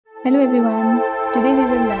Hello everyone. Today we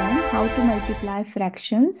will learn how to multiply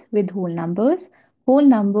fractions with whole numbers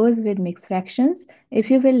with mixed fractions.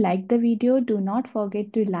 If you will like the video, do not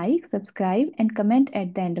forget to like, subscribe and comment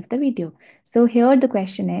at the end of the video. So here the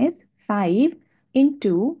question is 5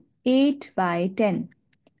 into 8 by 10.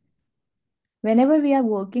 Whenever we are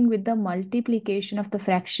working with the multiplication of the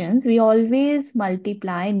fractions, we always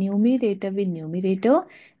multiply numerator with numerator,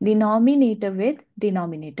 denominator with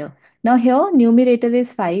denominator. Now here numerator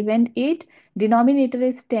is 5 and 8, denominator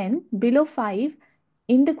is 10. Below 5,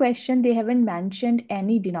 in the question they haven't mentioned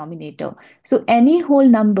any denominator. So any whole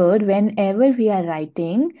number, whenever we are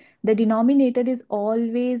writing, the denominator is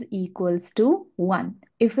always equals to 1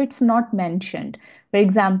 if it's not mentioned. For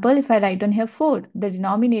example, if I write on here 4, the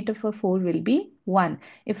denominator for 4 will be 1.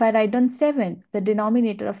 If I write on 7, the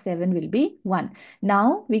denominator of 7 will be 1.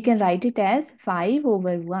 Now we can write it as 5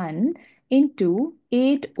 over 1 into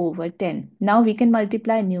 8 over 10. Now we can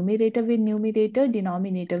multiply numerator with numerator,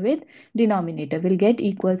 denominator with denominator. Will get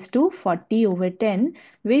equals to 40 over 10,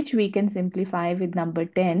 which we can simplify with number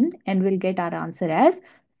 10 and we'll get our answer as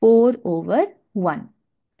 4 over 1.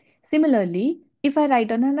 Similarly, if I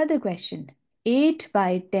write on another question, 8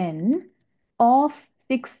 by 10 of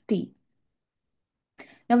 60.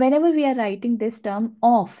 Now, whenever we are writing this term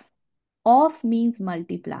of means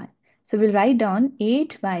multiply. So we'll write down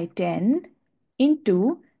 8 by 10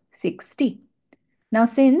 into 60. Now,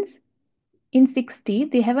 since in 60,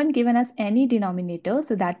 they haven't given us any denominator,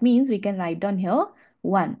 so that means we can write down here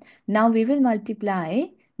 1. Now we will multiply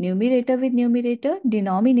numerator with numerator,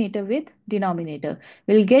 denominator with denominator.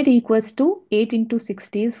 We'll get equals to 8 into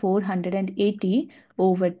 60 is 480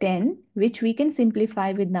 over 10, which we can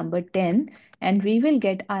simplify with number 10, and we will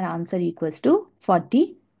get our answer equals to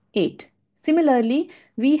 48. Similarly,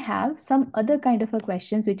 we have some other kind of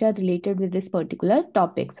questions which are related with this particular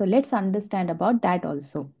topic. So let's understand about that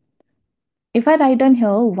also. If I write on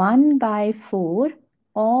here 1 by 4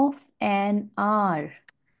 of an hour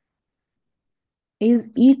is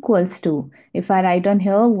equals to, if I write on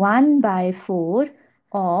here 1 by 4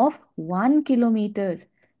 of 1 kilometer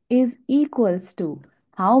is equals to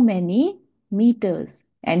how many meters?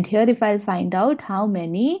 And here if I'll find out how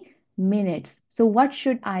many minutes. So what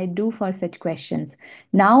should I do for such questions?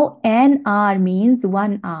 Now an hour means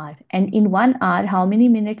 1 hour, and in 1 hour how many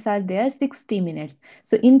minutes are there? 60 minutes.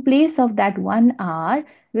 So in place of that 1 hour,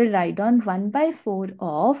 we'll write on 1 by 4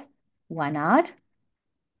 of 1 hour.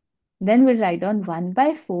 Then we'll write on 1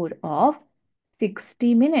 by 4 of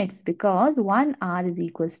 60 minutes, because 1 hour is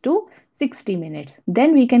equals to 60 minutes.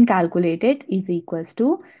 Then we can calculate it is equals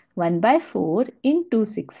to 1 by 4 into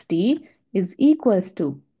 60 is equals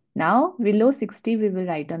to. Now below 60 we will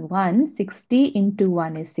write on 1. 60 into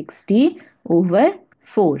 1 is 60 over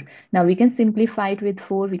 4. Now we can simplify it with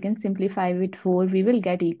 4. We can simplify with 4. We will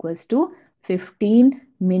get equals to 15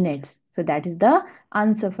 minutes. So that is the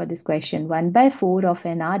answer for this question. 1 by 4 of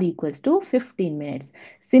an hour equals to 15 minutes.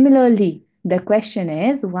 Similarly, the question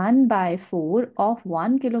is 1 by 4 of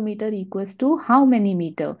 1 kilometer equals to how many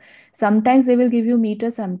meter? Sometimes they will give you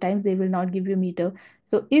meter, sometimes they will not give you meter.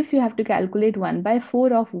 So if you have to calculate 1 by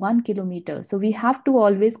 4 of 1 kilometer, so we have to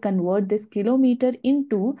always convert this kilometer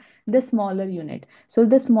into the smaller unit. So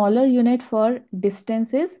the smaller unit for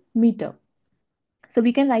distance is meter. So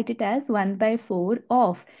we can write it as 1 by 4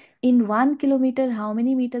 of, in 1 kilometer, how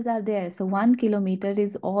many meters are there? So 1 kilometer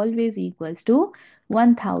is always equals to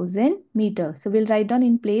 1000 meters. So we'll write down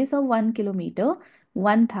in place of 1 kilometer,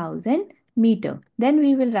 1000 meter. Then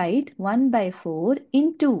we will write 1 by 4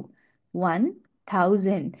 into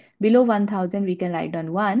 1000. Below 1000 we can write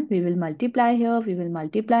down 1. We will multiply here, we will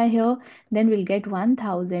multiply here. Then we'll get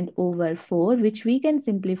 1000 over 4, which we can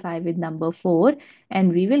simplify with number 4,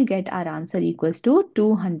 and we will get our answer equals to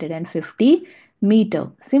 250 meter.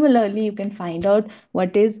 Similarly, you can find out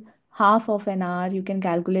what is half of an hour. You can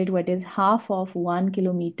calculate what is half of 1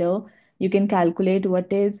 kilometer. You can calculate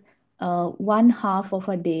what is 1/2 of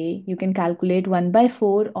a day. You can calculate 1 by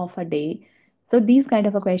 4 of a day. So these kind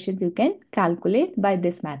of questions you can calculate by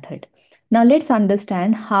this method. Now let's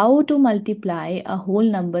understand how to multiply a whole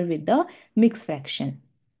number with the mixed fraction.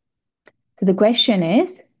 So the question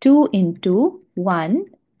is 2 into 1,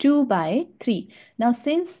 2 by 3. Now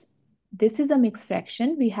since this is a mixed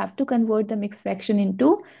fraction, we have to convert the mixed fraction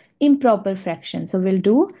into improper fraction. So we'll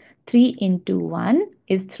do 3 into 1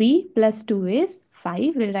 is 3 plus 2 is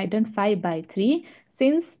 5, we'll write down 5 by 3.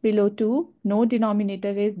 Since below 2, no denominator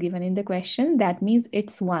is given in the question, that means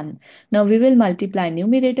it's 1. Now we will multiply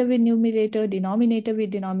numerator with numerator, denominator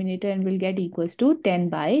with denominator, and we'll get equals to 10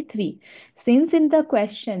 by 3. Since in the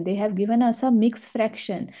question they have given us a mixed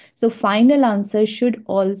fraction, so final answer should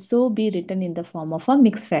also be written in the form of a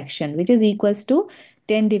mixed fraction, which is equals to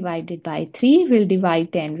 10 divided by 3. We'll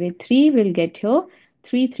divide 10 with 3. We'll get here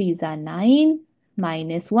 3 threes are 9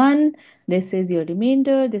 minus 1. This is your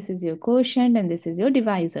remainder, this is your quotient, and this is your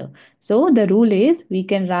divisor. So the rule is we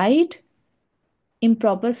can write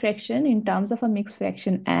improper fraction in terms of a mixed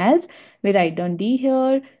fraction as we write down d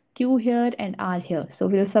here, q here, and r here. So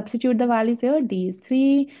we'll substitute the values here. D is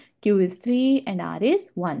 3, q is 3, and r is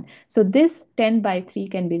 1. So this 10 by 3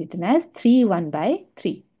 can be written as 3 1 by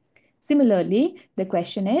 3. Similarly, the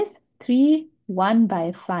question is 3 1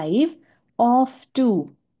 by 5 of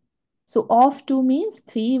 2. So of 2 means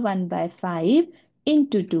 3 1 by 5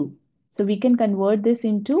 into 2. So we can convert this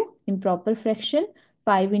into improper fraction.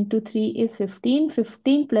 5 into 3 is 15.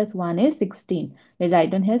 15 plus 1 is 16. We write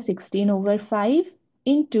down here 16 over 5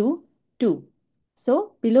 into 2.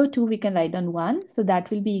 So below 2 we can write down 1. So that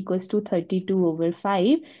will be equals to 32 over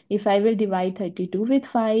 5. If I will divide 32 with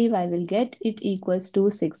 5, I will get it equals to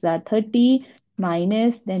 6 are 30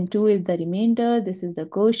 minus, then 2 is the remainder, this is the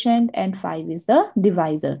quotient, and 5 is the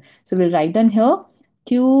divisor. So we'll write down here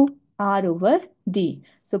Q R over D.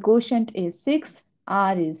 So quotient is 6,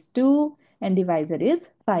 R is 2, and divisor is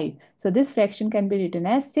 5. So this fraction can be written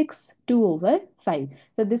as 6 2 over 5.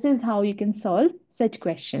 So this is how you can solve such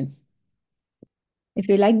questions. If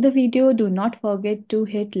you like the video, do not forget to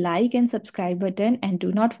hit like and subscribe button, and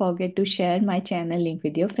do not forget to share my channel link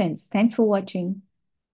with your friends. Thanks for watching.